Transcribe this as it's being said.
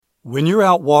When you're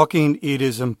out walking, it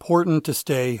is important to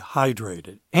stay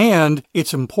hydrated. And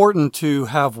it's important to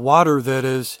have water that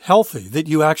is healthy, that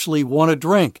you actually want to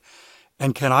drink.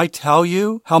 And can I tell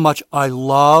you how much I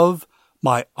love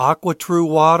my AquaTrue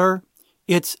water?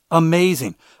 It's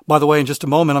amazing. By the way, in just a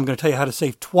moment, I'm going to tell you how to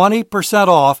save 20%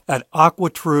 off at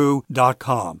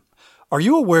aquatrue.com. Are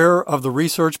you aware of the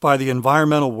research by the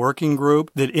Environmental Working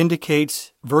Group that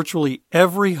indicates virtually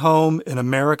every home in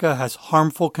America has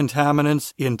harmful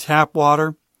contaminants in tap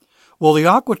water? Well, the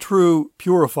AquaTrue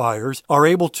purifiers are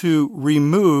able to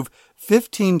remove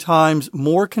 15 times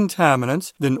more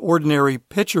contaminants than ordinary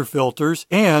pitcher filters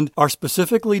and are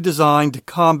specifically designed to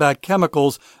combat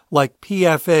chemicals like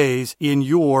PFAS in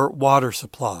your water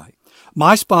supply.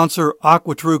 My sponsor,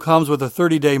 AquaTrue, comes with a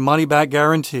 30-day money-back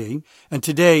guarantee, and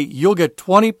today you'll get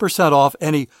 20% off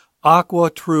any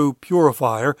AquaTrue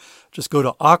purifier. Just go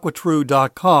to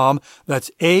aquatrue.com.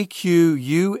 That's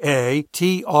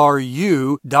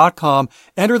AQUATRU.com.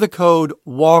 Enter the code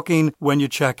WALKING when you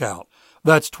check out.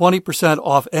 That's 20%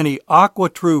 off any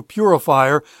AquaTrue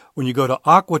purifier when you go to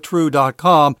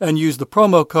aquatrue.com and use the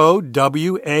promo code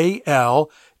WALKING.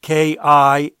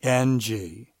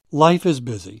 Life is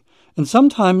busy, and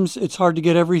sometimes it's hard to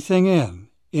get everything in,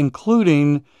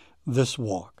 including this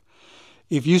walk.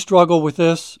 If you struggle with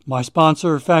this, my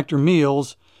sponsor, Factor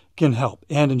Meals, can help.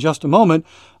 And in just a moment,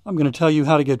 I'm going to tell you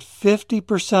how to get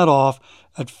 50% off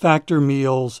at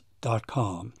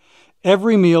factormeals.com.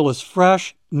 Every meal is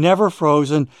fresh, never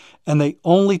frozen, and they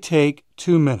only take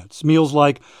 2 minutes. Meals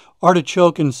like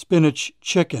artichoke and spinach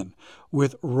chicken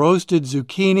with roasted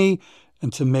zucchini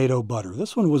and tomato butter.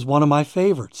 This one was one of my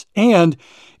favorites. And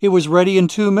it was ready in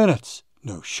 2 minutes.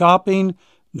 No shopping,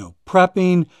 no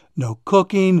prepping, no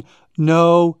cooking,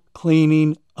 no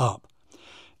cleaning up.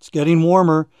 It's getting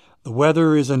warmer. The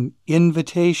weather is an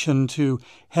invitation to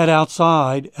head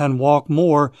outside and walk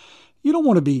more. You don't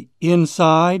want to be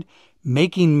inside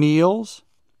making meals.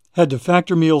 Head to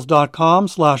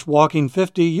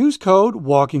factormeals.com/walking50. Use code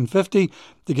WALKING50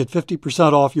 to get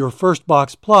 50% off your first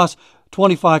box plus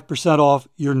 25% off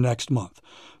your next month.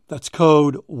 That's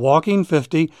code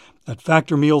WALKING50 at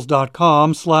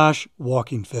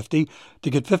factormeals.com/walking50 to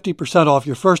get 50% off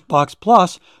your first box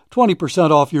plus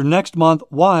 20% off your next month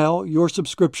while your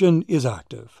subscription is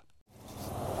active.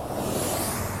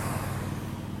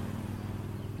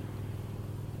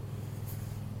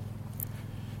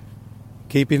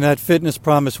 Keeping that fitness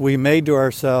promise we made to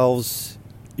ourselves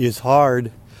is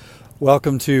hard.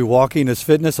 Welcome to Walking is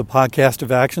Fitness, a podcast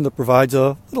of action that provides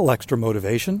a little extra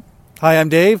motivation. Hi, I'm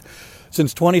Dave.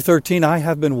 Since 2013, I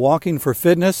have been walking for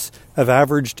fitness. I've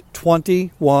averaged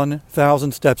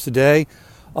 21,000 steps a day.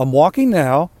 I'm walking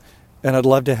now, and I'd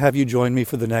love to have you join me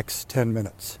for the next 10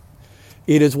 minutes.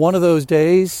 It is one of those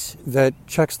days that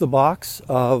checks the box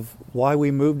of why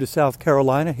we moved to South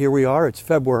Carolina. Here we are, it's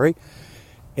February,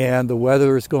 and the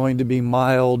weather is going to be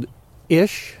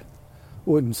mild-ish.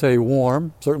 Wouldn't say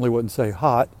warm, certainly wouldn't say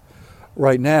hot.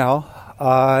 Right now,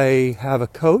 I have a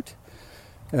coat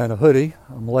and a hoodie.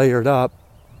 I'm layered up,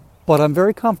 but I'm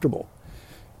very comfortable.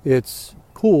 It's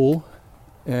cool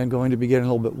and going to be getting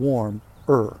a little bit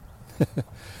warmer.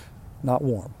 Not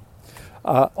warm.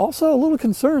 Also a little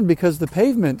concerned because the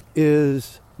pavement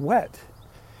is wet,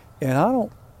 and I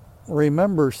don't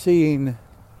remember seeing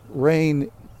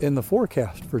rain in the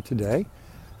forecast for today.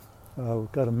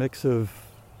 We've got a mix of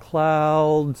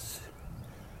clouds,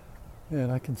 and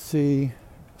I can see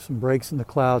some breaks in the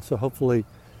clouds, so hopefully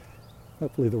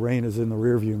the rain is in the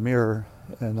rearview mirror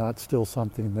and not still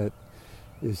something that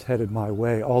is headed my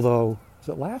way. Although, was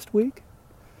it last week?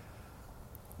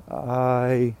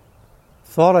 I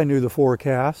thought I knew the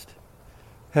forecast,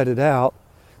 headed out,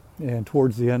 and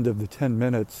towards the end of the 10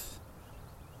 minutes,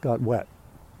 got wet.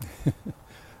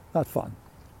 Not fun.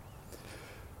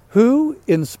 Who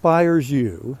inspires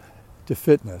you to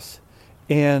fitness?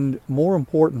 And more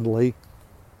importantly,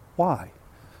 why?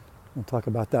 We'll talk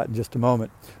about that in just a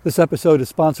moment. This episode is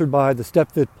sponsored by the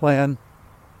StepFit Plan.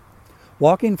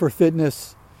 Walking for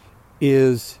fitness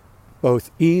is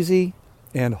both easy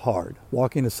and hard.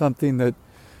 Walking is something that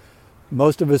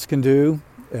most of us can do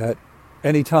at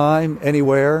any time,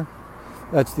 anywhere.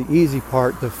 That's the easy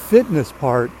part. The fitness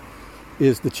part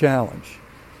is the challenge.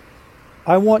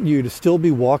 I want you to still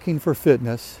be walking for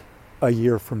fitness a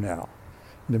year from now.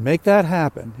 And to make that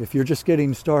happen, if you're just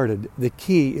getting started, the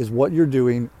key is what you're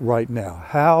doing right now,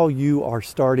 how you are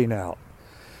starting out.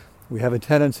 We have a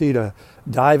tendency to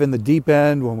dive in the deep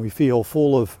end when we feel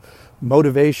full of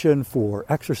motivation for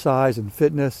exercise and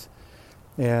fitness,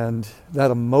 and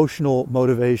that emotional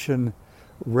motivation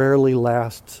rarely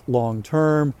lasts long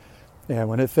term, and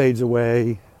when it fades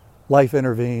away, life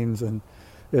intervenes and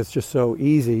it's just so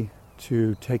easy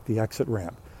to take the exit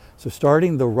ramp. So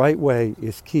starting the right way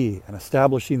is key, and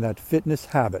establishing that fitness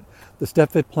habit. The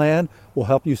StepFit plan will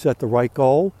help you set the right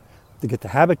goal to get the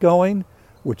habit going,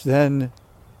 which then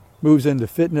moves into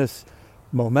fitness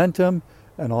momentum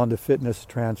and on to fitness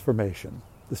transformation.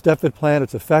 The StepFit plan,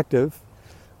 it's effective,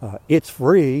 it's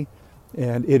free,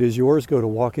 and it is yours. Go to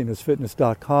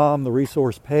walkingasfitness.com, the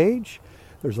resource page.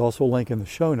 There's also a link in the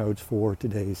show notes for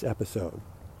today's episode.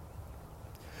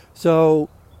 So,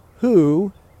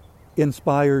 who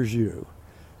inspires you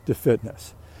to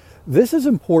fitness? This is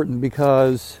important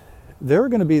because there are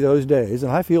going to be those days,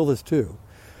 and I feel this too,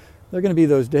 there are going to be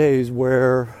those days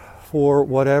where, for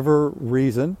whatever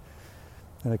reason,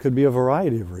 and it could be a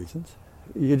variety of reasons,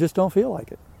 you just don't feel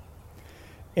like it.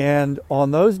 And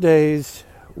on those days,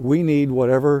 we need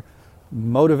whatever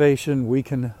motivation we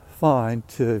can find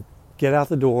to get out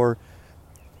the door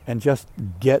and just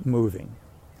get moving.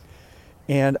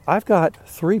 And I've got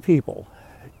 3 people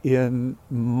in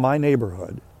my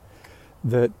neighborhood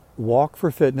that walk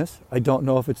for fitness. I don't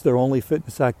know if it's their only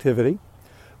fitness activity,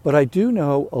 but I do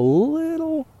know a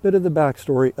little bit of the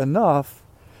backstory, enough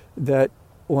that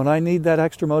when I need that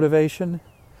extra motivation,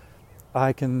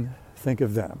 I can think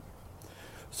of them.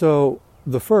 So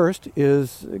the first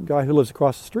is a guy who lives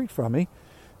across the street from me.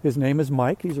 His name is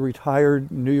Mike. He's a retired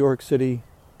New York City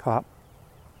cop.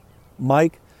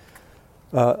 Mike,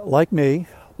 like me,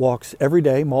 walks every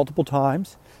day, multiple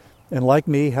times, and like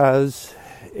me has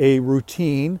a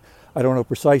routine. I don't know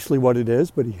precisely what it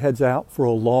is, but he heads out for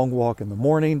a long walk in the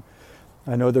morning.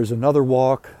 I know there's another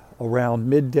walk around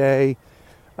midday.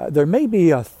 There may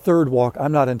be a third walk,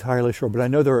 I'm not entirely sure, but I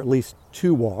know there are at least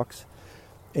 2 walks,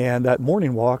 and that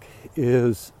morning walk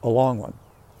is a long one.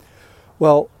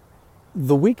 Well,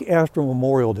 the week after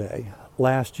Memorial Day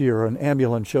last year, an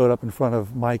ambulance showed up in front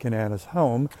of Mike and Anna's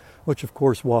home, which of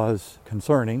course was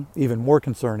concerning, even more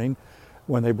concerning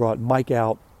when they brought Mike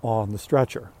out on the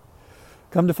stretcher.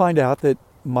 Come to find out that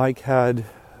Mike had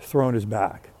thrown his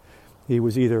back. He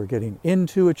was either getting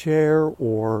into a chair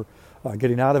or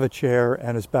getting out of a chair,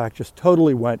 and his back just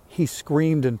totally went. He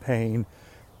screamed in pain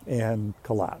and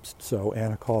collapsed. So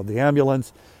Anna called the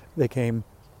ambulance. They came,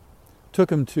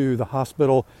 took him to the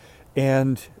hospital,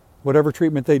 and whatever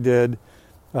treatment they did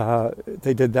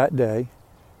that day,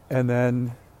 and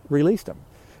then released him.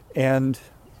 And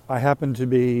I happened to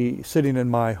be sitting in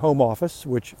my home office,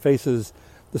 which faces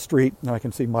the street, and I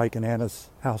can see Mike and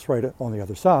Anna's house right on the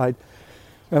other side.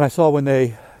 And I saw when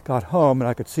they got home, and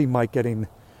I could see Mike getting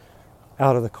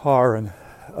out of the car, and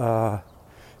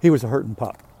he was a hurting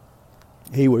pup.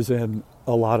 He was in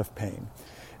a lot of pain.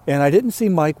 And I didn't see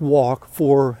Mike walk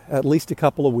for at least a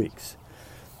couple of weeks.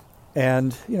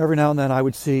 And every now and then I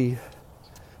would see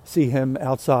him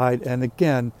outside, and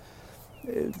again,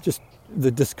 just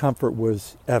the discomfort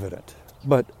was evident.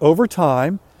 But over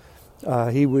time,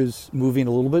 he was moving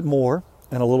a little bit more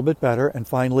and a little bit better, and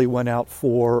finally went out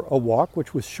for a walk,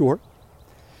 which was short.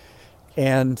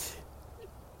 And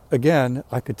again,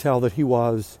 I could tell that he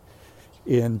was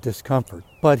in discomfort,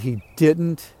 but he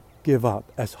didn't give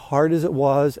up. As hard as it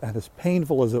was and as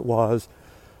painful as it was,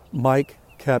 Mike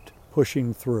kept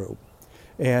pushing through.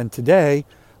 And today,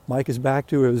 Mike is back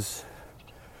to his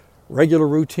regular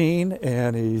routine,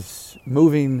 and he's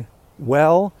moving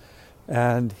well,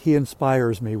 and he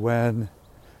inspires me when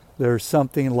there's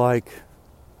something like,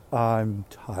 I'm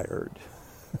tired,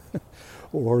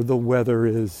 or the weather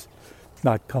is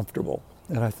not comfortable.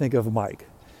 And I think of Mike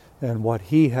and what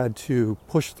he had to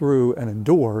push through and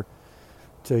endure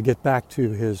to get back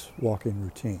to his walking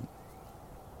routine.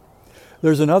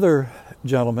 There's another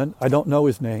gentleman, I don't know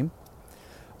his name.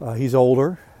 He's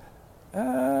older.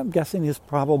 I'm guessing he's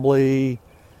probably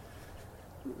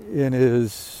in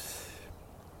his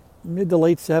mid to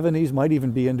late 70s, might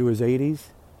even be into his 80s.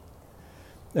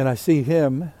 And I see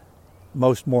him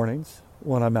most mornings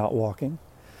when I'm out walking.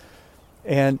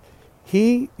 And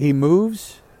he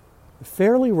moves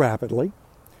fairly rapidly.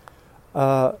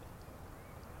 And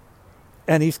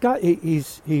he's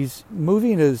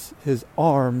moving his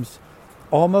arms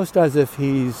almost as if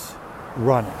he's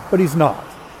running, but he's not.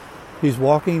 He's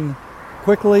walking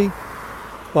quickly,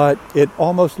 but it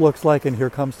almost looks like, and here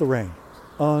comes the rain.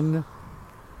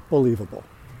 Unbelievable.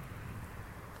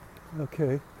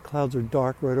 Okay, clouds are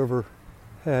dark right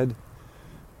overhead,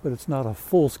 but it's not a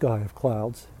full sky of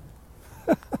clouds.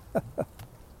 I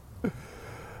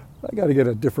got to get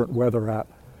a different weather app.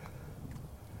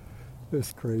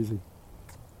 It's crazy.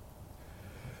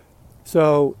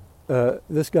 So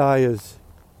this guy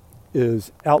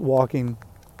is out walking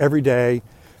every day.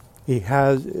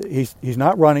 He's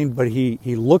not running, but he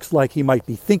looks like he might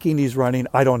be thinking he's running.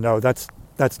 I don't know. That's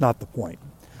not the point.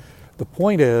 The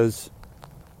point is,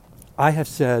 I have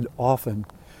said often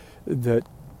that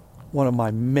one of my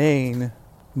main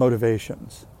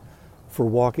motivations for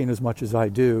walking as much as I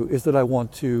do is that I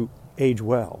want to age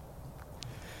well.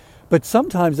 But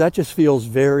sometimes that just feels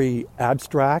very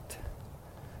abstract.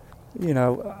 You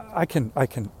know, I can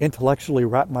intellectually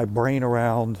wrap my brain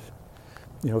around,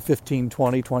 15,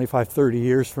 20, 25, 30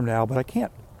 years from now, but I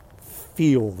can't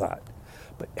feel that.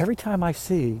 But every time I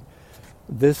see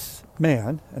this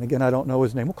man, and again, I don't know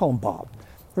his name, we'll call him Bob.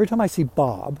 Every time I see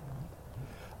Bob,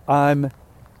 I'm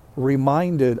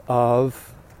reminded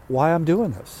of why I'm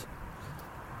doing this.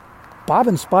 Bob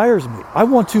inspires me. I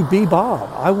want to be Bob.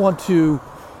 I want to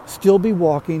still be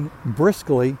walking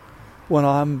briskly when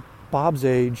I'm Bob's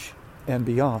age and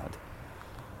beyond.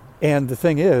 And the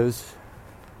thing is,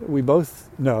 we both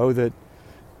know that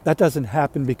that doesn't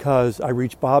happen because I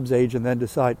reach Bob's age and then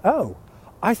decide, oh,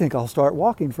 I think I'll start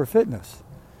walking for fitness.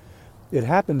 It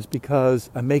happens because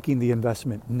I'm making the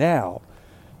investment now,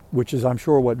 which is, I'm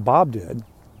sure, what Bob did,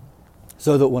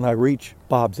 so that when I reach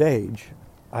Bob's age,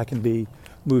 I can be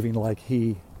moving like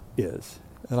he is.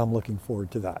 And I'm looking forward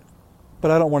to that.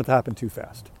 But I don't want it to happen too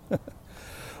fast. All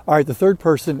right, the third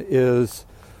person is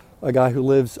a guy who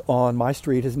lives on my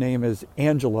street. His name is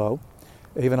Angelo.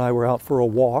 Eve and I were out for a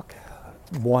walk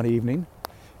one evening,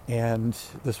 and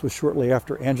this was shortly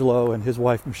after Angelo and his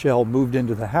wife Michelle moved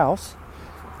into the house.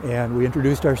 And we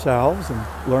introduced ourselves and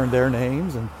learned their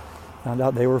names and found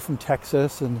out they were from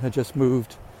Texas and had just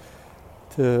moved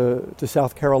to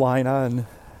South Carolina,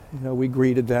 and we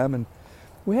greeted them, and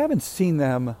we haven't seen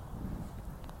them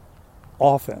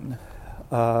often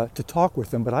to talk with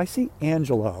them, but I see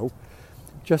Angelo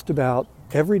just about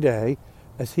every day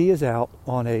as he is out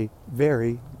on a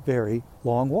very, very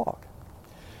long walk.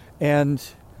 And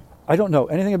I don't know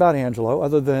anything about Angelo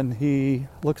other than he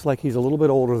looks like he's a little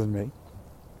bit older than me,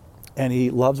 and he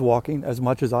loves walking as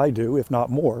much as I do, if not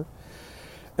more.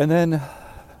 And then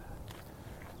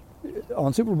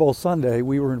on Super Bowl Sunday,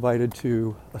 we were invited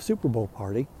to a Super Bowl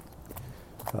party.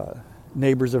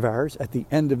 Neighbors of ours at the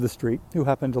end of the street who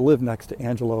happened to live next to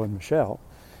Angelo and Michelle,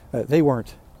 they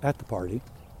weren't at the party.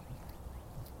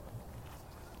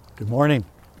 Good morning.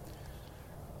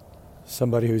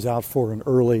 Somebody who's out for an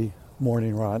early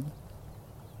morning run.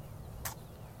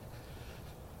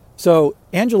 So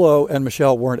Angelo and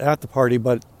Michelle weren't at the party,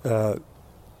 but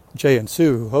Jay and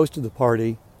Sue, who hosted the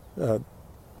party,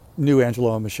 knew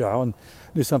Angelo and Michelle and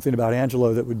knew something about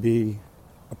Angelo that would be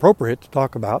appropriate to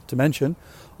talk about, to mention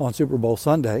on Super Bowl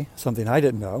Sunday, something I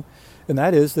didn't know, and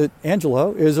that is that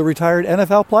Angelo is a retired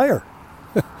NFL player.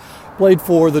 Played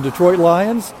for the Detroit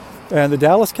Lions and the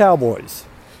Dallas Cowboys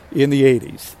in the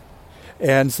 80s.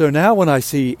 And so now when I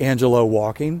see Angelo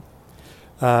walking,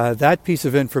 that piece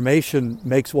of information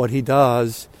makes what he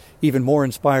does even more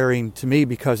inspiring to me,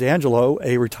 because Angelo,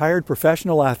 a retired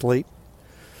professional athlete,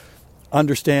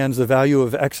 understands the value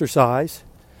of exercise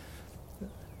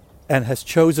and has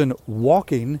chosen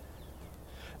walking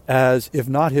as, if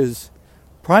not his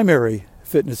primary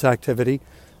fitness activity,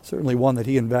 certainly one that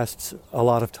he invests a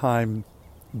lot of time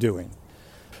doing.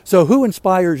 So who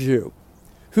inspires you?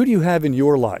 Who do you have in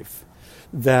your life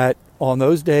that on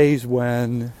those days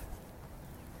when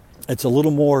it's a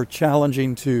little more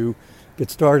challenging to get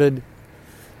started,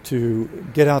 to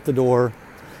get out the door,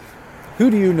 who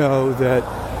do you know that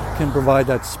can provide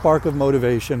that spark of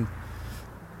motivation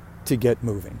to get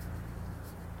moving?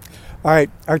 All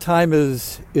right, our time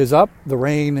is up. The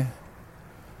rain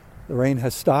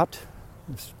has stopped.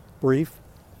 It's brief,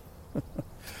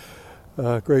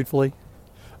 gratefully.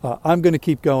 I'm going to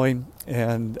keep going,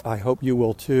 and I hope you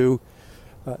will too.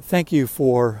 Thank you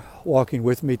for walking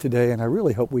with me today, and I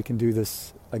really hope we can do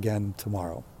this again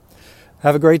tomorrow.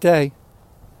 Have a great day.